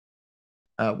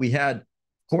We had, of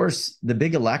course, the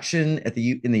big election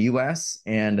in the U.S.,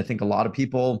 and I think a lot of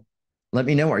people let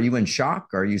me know: are you in shock?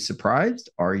 Are you surprised?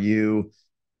 Are you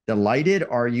delighted?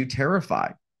 Are you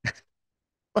terrified?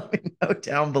 Let me know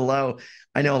down below.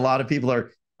 I know a lot of people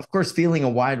are, of course, feeling a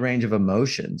wide range of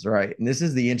emotions, right? And this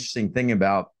is the interesting thing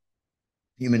about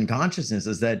human consciousness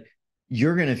is that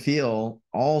you're going to feel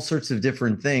all sorts of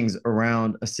different things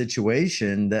around a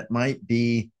situation that might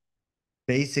be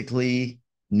basically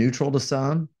neutral to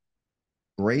some,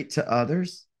 great to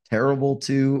others, terrible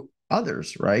to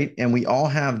others, right? And we all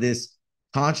have this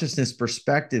consciousness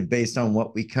perspective based on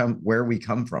where we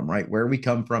come from, right? Where we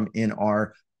come from in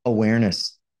our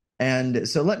awareness. And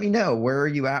so let me know, where are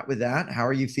you at with that? How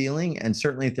are you feeling? And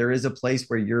certainly if there is a place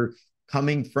where you're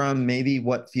coming from maybe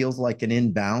what feels like an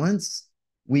imbalance,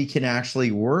 we can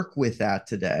actually work with that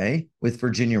today with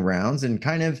Virginia Rounds and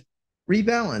kind of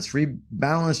rebalance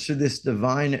through this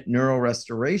divine neural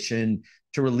restoration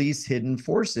to release hidden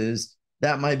forces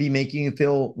that might be making you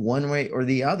feel one way or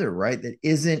the other, right? That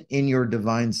isn't in your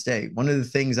divine state. One of the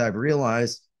things I've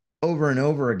realized over and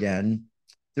over again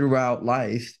throughout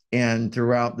life and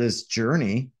throughout this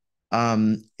journey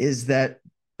is that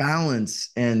balance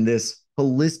and this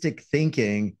holistic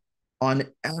thinking on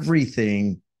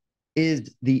everything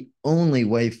is the only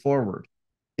way forward,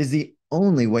 is the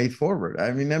only way forward. I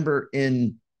remember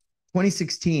in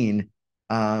 2016,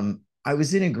 I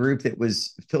was in a group that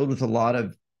was filled with a lot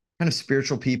of kind of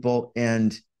spiritual people,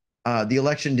 and the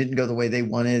election didn't go the way they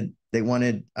wanted. They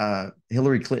wanted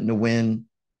Hillary Clinton to win.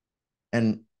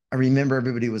 And I remember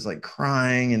everybody was like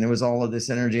crying and there was all of this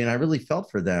energy, and I really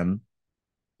felt for them.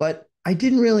 But I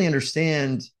didn't really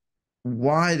understand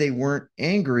why they weren't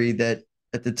angry that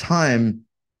at the time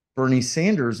Bernie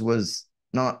Sanders was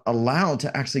not allowed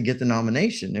to actually get the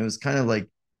nomination. It was kind of like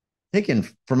taken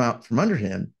from out from under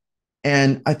him.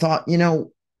 And I thought,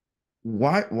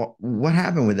 what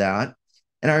happened with that?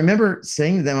 And I remember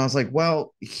saying to them, I was like,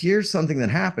 well, here's something that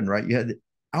happened, right? You had the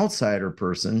outsider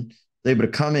person able to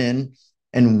come in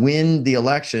and win the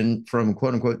election from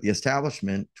quote unquote the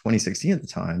establishment, 2016 at the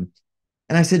time.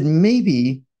 And I said,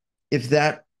 maybe if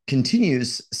that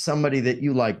continues, somebody that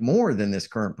you like more than this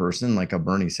current person, like a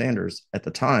Bernie Sanders at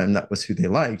the time, that was who they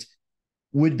liked,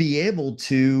 would be able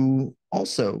to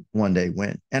also one day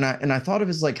win. And I thought of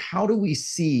it as like, how do we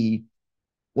see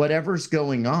whatever's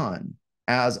going on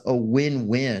as a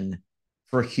win-win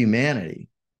for humanity?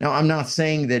 Now, I'm not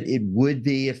saying that it would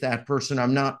be if that person,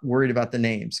 I'm not worried about the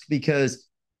names, because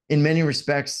in many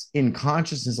respects, in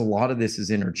consciousness, a lot of this is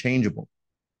interchangeable.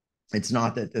 It's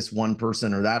not that this one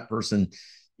person or that person,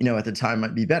 at the time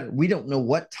might be better. We don't know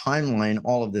what timeline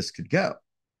all of this could go,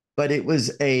 but it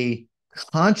was a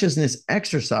consciousness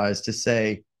exercise to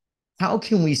say, how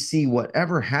can we see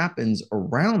whatever happens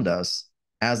around us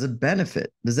as a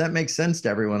benefit? Does that make sense to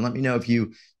everyone? Let me know if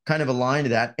you kind of align to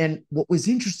that. And what was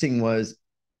interesting was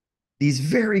these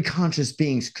very conscious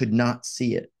beings could not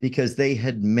see it because they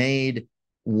had made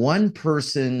one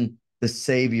person the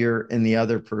savior and the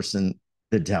other person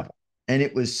the devil. And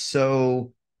it was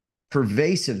so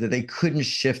pervasive that they couldn't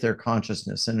shift their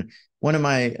consciousness. And one of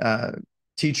my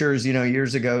teachers,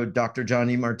 years ago, Dr. John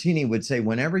E. Martini, would say,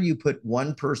 whenever you put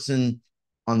one person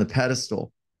on the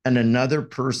pedestal and another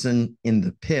person in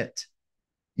the pit,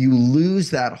 you lose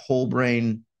that whole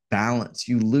brain balance.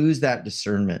 You lose that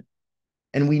discernment.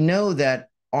 And we know that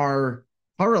our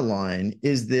hara line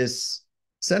is this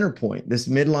center point, this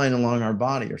midline along our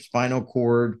body, our spinal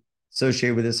cord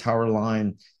associated with this hara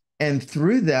line. And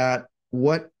through that,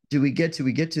 what do we get to?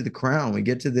 We get to the crown. We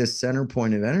get to this center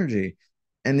point of energy.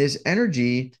 And this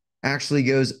energy actually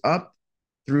goes up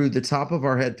through the top of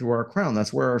our head, through our crown.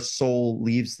 That's where our soul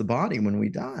leaves the body when we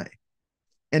die.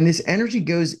 And this energy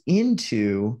goes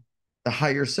into the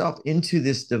higher self, into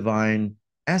this divine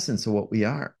essence of what we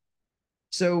are.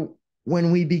 So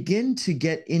when we begin to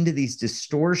get into these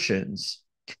distortions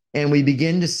and we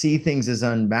begin to see things as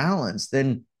unbalanced,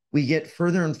 then we get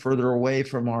further and further away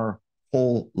from our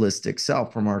holistic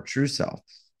self, from our true self.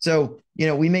 So,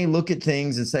 we may look at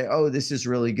things and say, oh, this is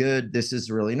really good. This is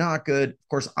really not good. Of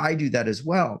course, I do that as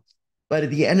well. But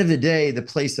at the end of the day, the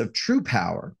place of true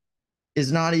power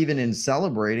is not even in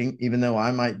celebrating, even though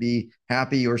I might be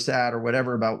happy or sad or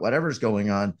whatever about whatever's going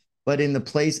on, but in the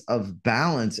place of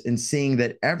balance and seeing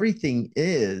that everything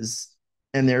is,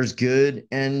 and there's good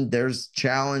and there's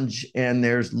challenge and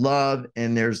there's love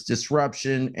and there's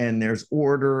disruption and there's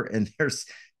order and there's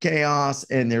chaos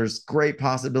and there's great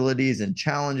possibilities and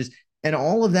challenges. And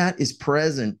all of that is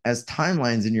present as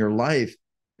timelines in your life,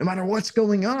 no matter what's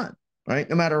going on, right?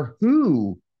 No matter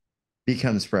who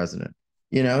becomes president.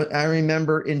 I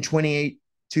remember in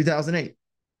 2008,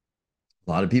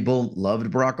 A lot of people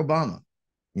loved Barack Obama,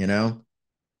 you know,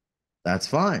 that's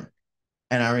fine.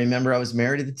 And I remember I was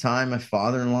married at the time. My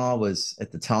father-in-law was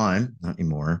at the time, not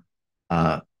anymore,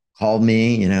 uh, called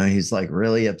me, he's like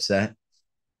really upset.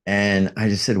 And I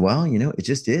just said, well, it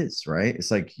just is, right?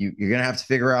 It's like you're going to have to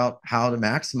figure out how to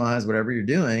maximize whatever you're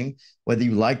doing, whether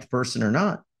you like the person or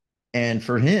not. And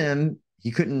for him,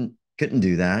 he couldn't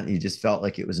do that. He just felt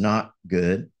like it was not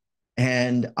good.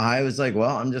 And I was like,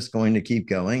 well, I'm just going to keep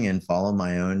going and follow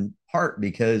my own heart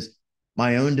because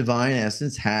my own divine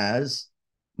essence has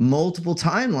multiple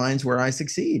timelines where I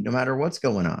succeed no matter what's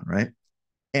going on, right?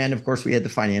 And of course, we had the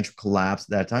financial collapse at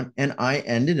that time. And I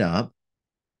ended up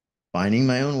finding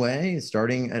my own way,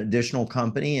 starting an additional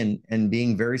company and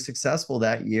being very successful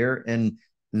that year. And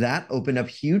that opened up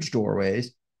huge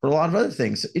doorways for a lot of other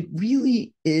things. It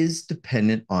really is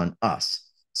dependent on us.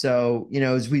 So,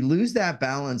 as we lose that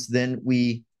balance, then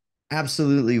we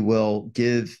absolutely will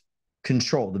give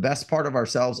control, the best part of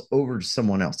ourselves, over to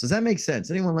someone else. Does that make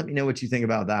sense? Anyone let me know what you think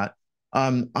about that?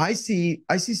 I see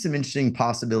some interesting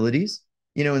possibilities,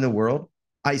 in the world.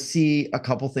 I see a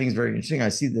couple things very interesting. I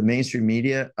see the mainstream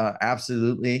media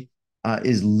absolutely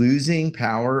is losing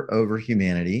power over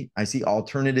humanity. I see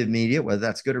alternative media, whether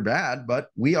that's good or bad, but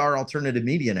we are alternative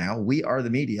media now. We are the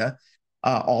media.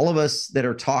 All of us that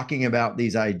are talking about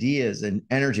these ideas and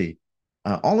energy,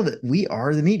 all of it, we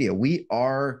are the media. We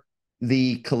are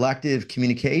the collective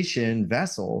communication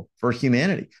vessel for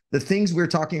humanity. The things we're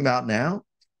talking about now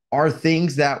are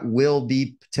things that will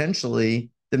be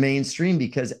potentially the mainstream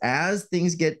because as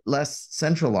things get less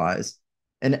centralized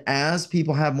and as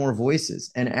people have more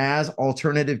voices and as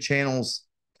alternative channels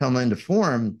come into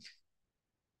form,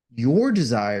 your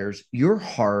desires, your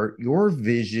heart, your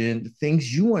vision, the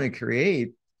things you want to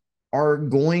create are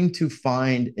going to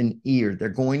find an ear. They're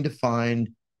going to find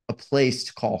a place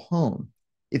to call home.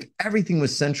 If everything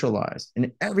was centralized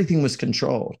and everything was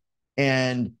controlled,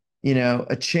 and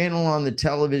a channel on the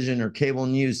television or cable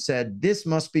news said this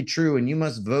must be true and you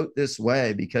must vote this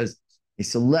way because a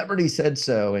celebrity said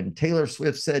so, and Taylor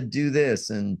Swift said do this,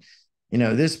 and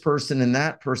this person and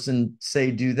that person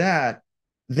say do that,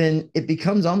 then it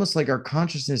becomes almost like our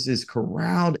consciousness is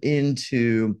corralled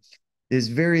into this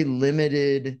very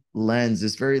limited lens,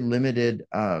 this very limited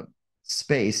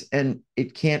space, and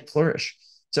it can't flourish.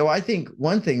 So I think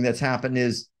one thing that's happened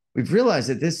is we've realized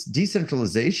that this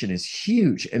decentralization is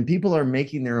huge and people are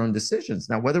making their own decisions.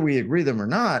 Now, whether we agree with them or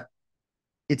not,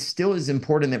 it still is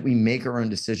important that we make our own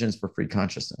decisions for free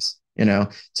consciousness.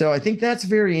 So I think that's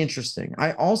very interesting.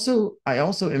 I also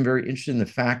am very interested in the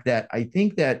fact that I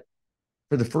think that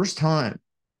for the first time,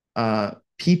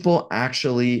 people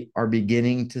actually are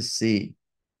beginning to see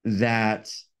that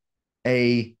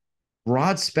a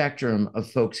broad spectrum of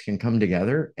folks can come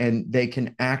together and they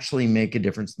can actually make a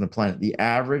difference in the planet. The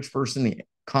average person, the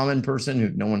common person, who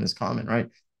no one is common, right?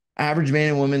 Average man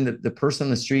and woman, the person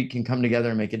on the street can come together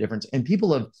and make a difference. And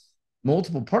people of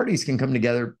multiple parties can come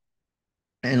together.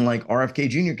 And like RFK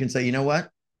Jr. can say, you know what?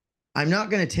 I'm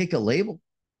not going to take a label.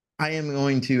 I am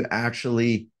going to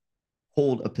actually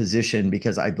hold a position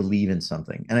because I believe in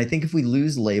something. And I think if we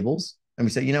lose labels and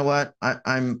we say, you know what,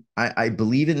 I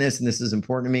believe in this and this is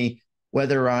important to me,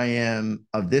 whether I am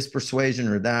of this persuasion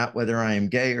or that, whether I am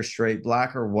gay or straight,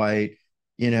 black or white,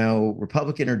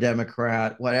 Republican or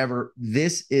Democrat, whatever,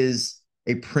 this is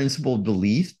a principled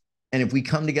belief. And if we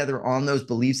come together on those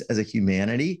beliefs as a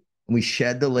humanity and we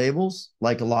shed the labels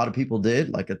like a lot of people did,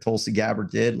 like a Tulsi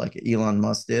Gabbard did, like a Elon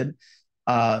Musk did,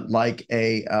 like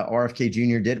a RFK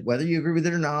Jr. did, whether you agree with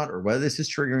it or not, or whether this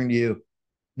is triggering you,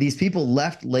 these people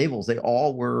left labels. They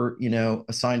all were,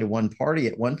 assigned to one party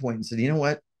at one point and said, you know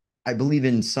what? I believe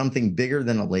in something bigger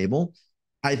than a label.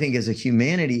 I think as a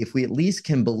humanity, if we at least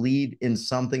can believe in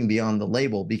something beyond the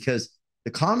label, because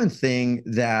the common thing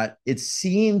that it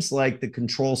seems like the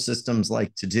control systems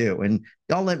like to do, and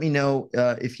y'all let me know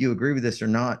if you agree with this or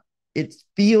not. It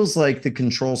feels like the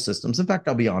control systems. In fact,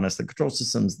 I'll be honest, the control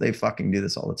systems, they fucking do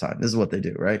this all the time. This is what they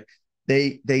do, right?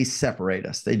 They separate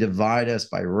us. They divide us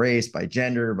by race, by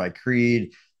gender, by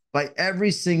creed, by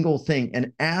every single thing.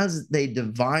 And as they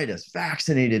divide us,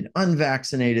 vaccinated,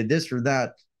 unvaccinated, this or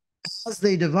that, as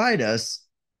they divide us,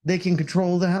 they can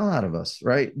control the hell out of us,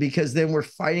 right? Because then we're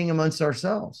fighting amongst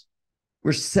ourselves.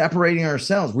 We're separating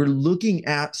ourselves. We're looking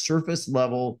at surface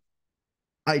level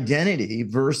identity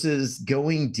versus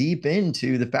going deep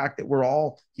into the fact that we're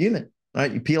all human,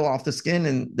 right? You peel off the skin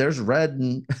and there's red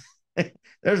and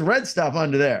there's red stuff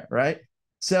under there, right?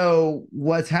 So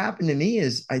what's happened to me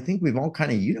is I think we've all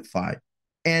kind of unified.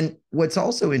 And what's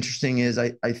also interesting is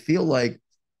I feel like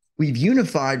we've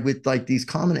unified with like these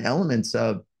common elements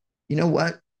of, you know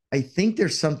what? I think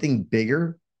there's something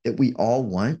bigger that we all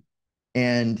want.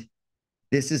 And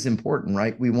this is important,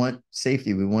 right? We want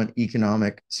safety. We want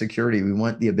economic security. We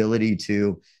want the ability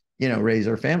to, raise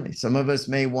our family. Some of us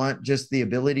may want just the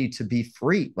ability to be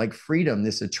free, like freedom,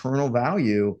 this eternal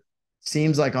value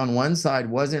seems like on one side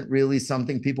wasn't really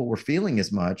something people were feeling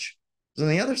as much. So on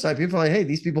the other side, people are like, hey,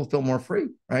 these people feel more free,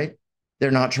 right?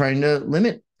 They're not trying to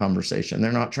limit conversation.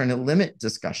 They're not trying to limit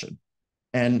discussion.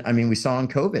 And I mean, we saw in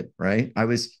COVID, right? I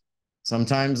was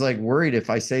sometimes like worried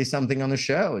if I say something on the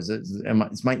show, is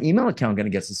my email account going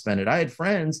to get suspended? I had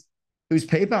friends whose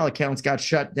PayPal accounts got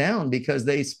shut down because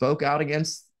they spoke out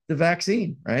against the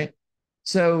vaccine, right?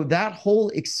 So that whole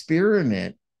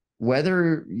experiment,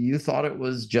 whether you thought it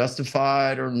was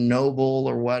justified or noble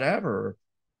or whatever,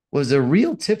 was a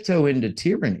real tiptoe into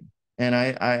tyranny. And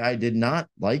I did not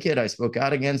like it. I spoke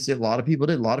out against it. A lot of people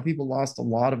did. A lot of people lost a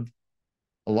lot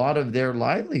of their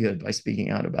livelihood by speaking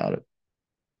out about it.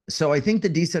 So I think the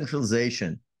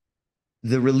decentralization,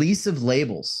 the release of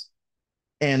labels,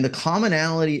 and the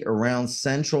commonality around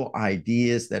central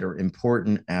ideas that are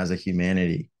important as a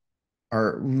humanity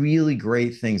are really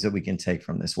great things that we can take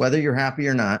from this. Whether you're happy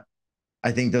or not,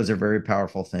 I think those are very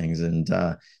powerful things. And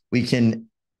we can,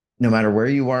 no matter where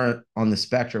you are on the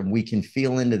spectrum, we can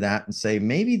feel into that and say,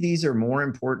 maybe these are more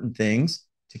important things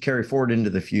to carry forward into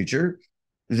the future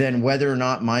than whether or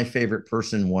not my favorite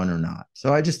person won or not.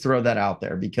 So I just throw that out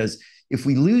there, because if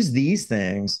we lose these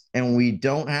things and we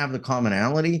don't have the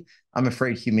commonality, I'm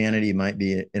afraid humanity might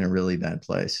be in a really bad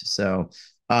place. So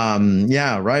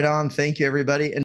yeah, right on. Thank you, everybody. And